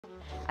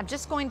I'm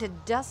just going to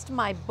dust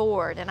my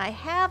board, and I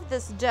have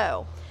this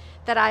dough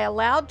that I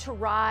allowed to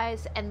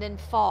rise and then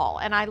fall.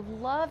 And I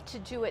love to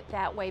do it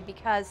that way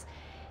because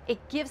it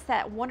gives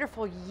that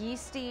wonderful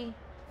yeasty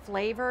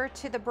flavor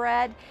to the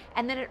bread,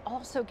 and then it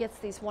also gets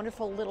these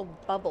wonderful little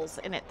bubbles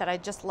in it that I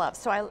just love.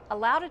 So I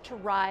allowed it to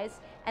rise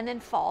and then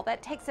fall.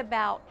 That takes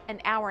about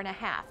an hour and a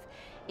half.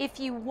 If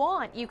you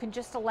want, you can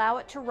just allow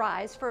it to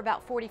rise for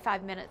about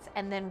 45 minutes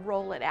and then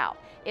roll it out.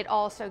 It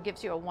also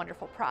gives you a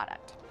wonderful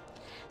product.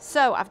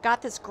 So I've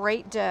got this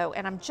great dough,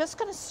 and I'm just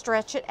going to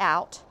stretch it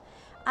out.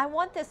 I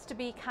want this to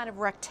be kind of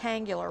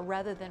rectangular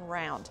rather than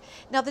round.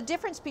 Now, the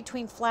difference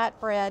between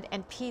flatbread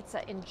and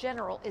pizza in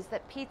general is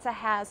that pizza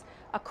has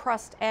a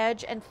crust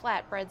edge and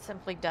flatbread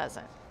simply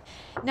doesn't.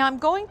 Now, I'm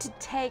going to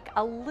take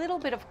a little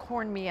bit of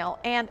cornmeal,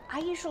 and I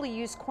usually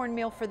use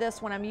cornmeal for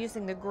this when I'm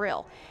using the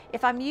grill.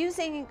 If I'm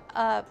using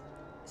a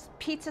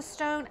pizza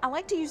stone, I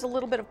like to use a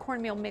little bit of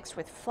cornmeal mixed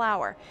with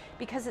flour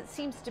because it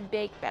seems to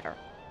bake better.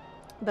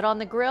 But on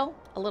the grill,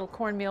 a little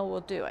cornmeal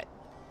will do it.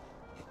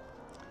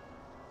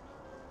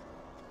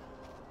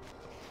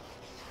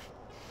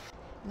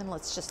 And then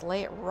let's just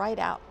lay it right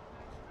out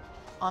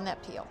on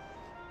that peel.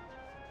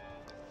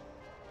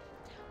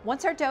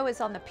 Once our dough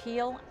is on the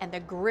peel and the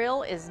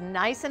grill is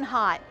nice and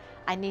hot,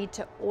 I need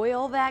to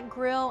oil that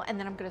grill, and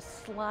then I'm going to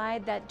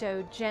slide that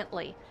dough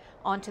gently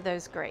onto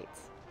those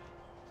grates.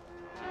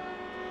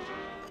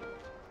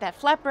 That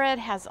flatbread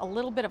has a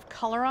little bit of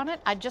color on it.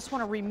 I just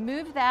want to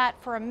remove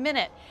that for a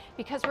minute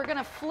because we're going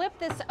to flip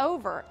this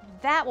over.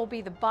 That will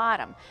be the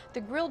bottom.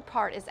 The grilled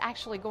part is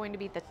actually going to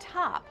be the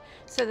top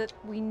so that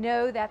we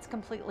know that's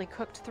completely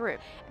cooked through.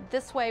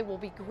 This way we'll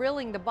be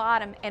grilling the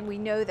bottom and we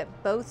know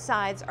that both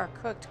sides are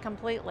cooked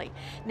completely.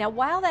 Now,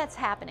 while that's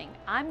happening,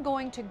 I'm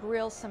going to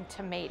grill some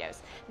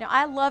tomatoes. Now,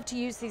 I love to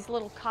use these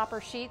little copper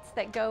sheets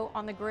that go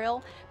on the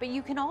grill, but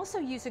you can also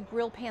use a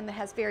grill pan that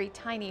has very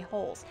tiny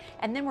holes.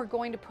 And then we're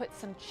going to put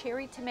some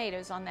cherry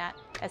tomatoes on that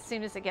as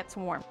soon as it gets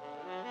warm.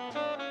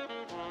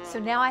 So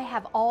now I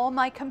have all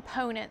my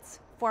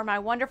components for my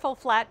wonderful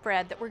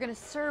flatbread that we're going to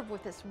serve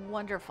with this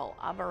wonderful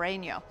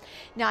Albarino.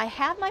 Now I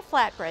have my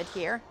flatbread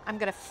here. I'm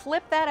going to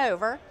flip that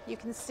over. You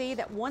can see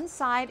that one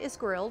side is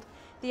grilled,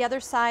 the other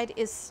side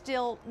is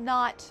still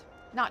not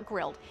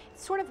grilled.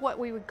 It's sort of what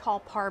we would call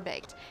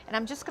par-baked. And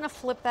I'm just going to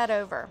flip that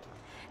over.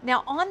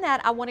 Now on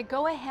that, I want to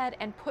go ahead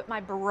and put my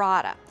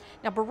burrata.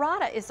 Now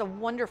burrata is a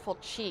wonderful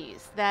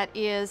cheese that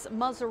is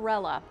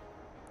mozzarella,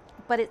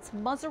 but it's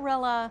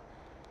mozzarella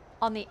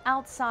on the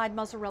outside,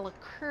 mozzarella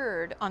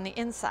curd on the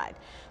inside.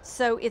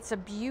 So it's a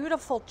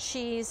beautiful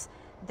cheese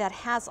that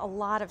has a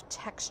lot of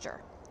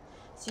texture.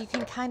 So you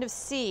can kind of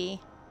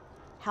see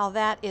how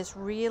that is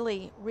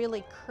really,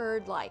 really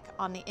curd-like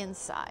on the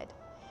inside.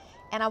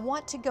 And I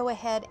want to go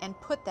ahead and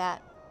put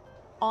that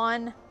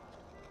on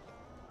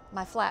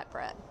my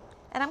flatbread.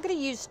 And I'm going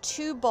to use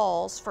 2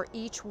 balls for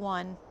each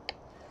one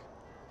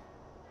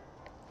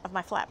of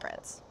my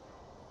flatbreads.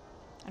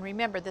 And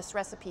remember, this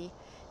recipe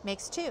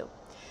makes 2.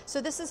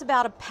 So this is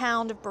about 1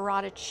 pound of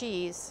burrata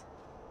cheese.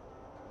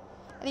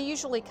 And it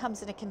usually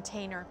comes in a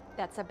container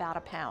that's about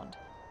 1 pound.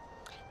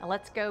 Now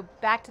let's go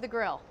back to the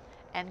grill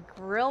and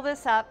grill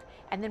this up,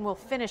 and then we'll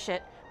finish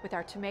it with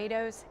our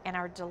tomatoes and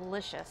our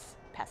delicious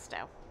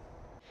pesto.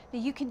 Now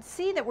you can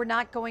see that we're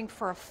not going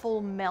for a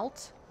full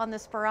melt on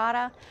this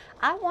burrata.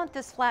 I want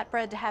this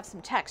flatbread to have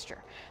some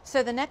texture.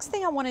 So the next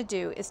thing I want to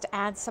do is to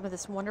add some of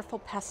this wonderful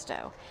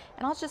pesto,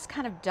 and I'll just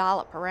kind of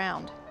dollop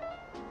around.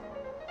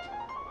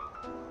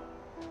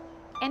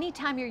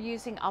 Anytime you're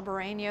using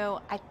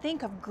Albarino, I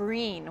think of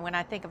green when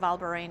I think of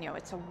Albarino.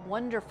 It's a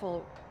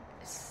wonderful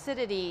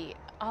acidity,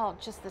 oh,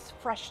 just this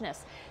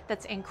freshness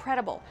that's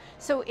incredible.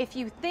 So if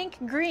you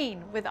think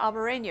green with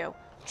Albarino,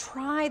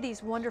 try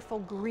these wonderful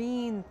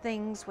green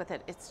things with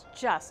it. It's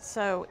just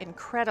so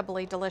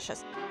incredibly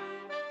delicious.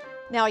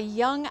 Now, a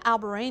young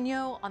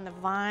Albarino on the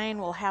vine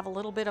will have a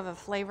little bit of a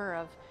flavor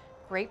of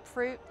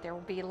grapefruit. There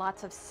will be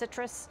lots of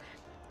citrus.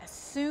 As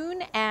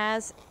soon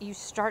as you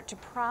start to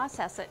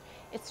process it,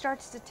 it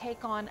starts to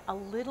take on a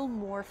little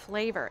more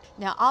flavor.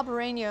 Now,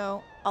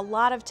 Albarino, a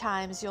lot of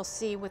times you'll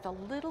see with a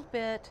little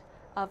bit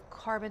of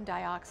carbon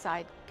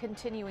dioxide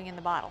continuing in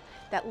the bottle.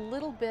 That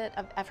little bit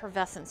of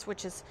effervescence,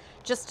 which is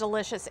just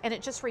delicious, and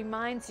it just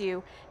reminds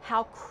you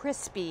how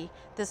crispy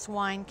this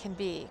wine can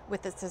be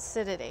with its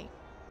acidity.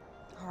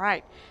 All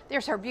right,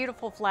 there's our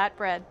beautiful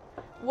flatbread.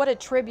 What a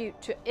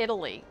tribute to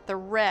Italy, the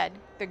red,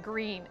 the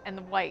green, and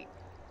the white.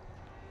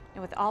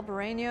 And with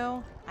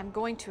Albarino, I'm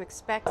going to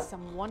expect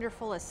some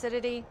wonderful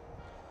acidity,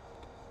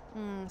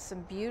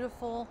 some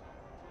beautiful,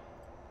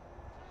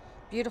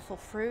 beautiful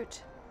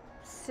fruit,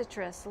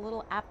 citrus, a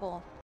little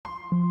apple,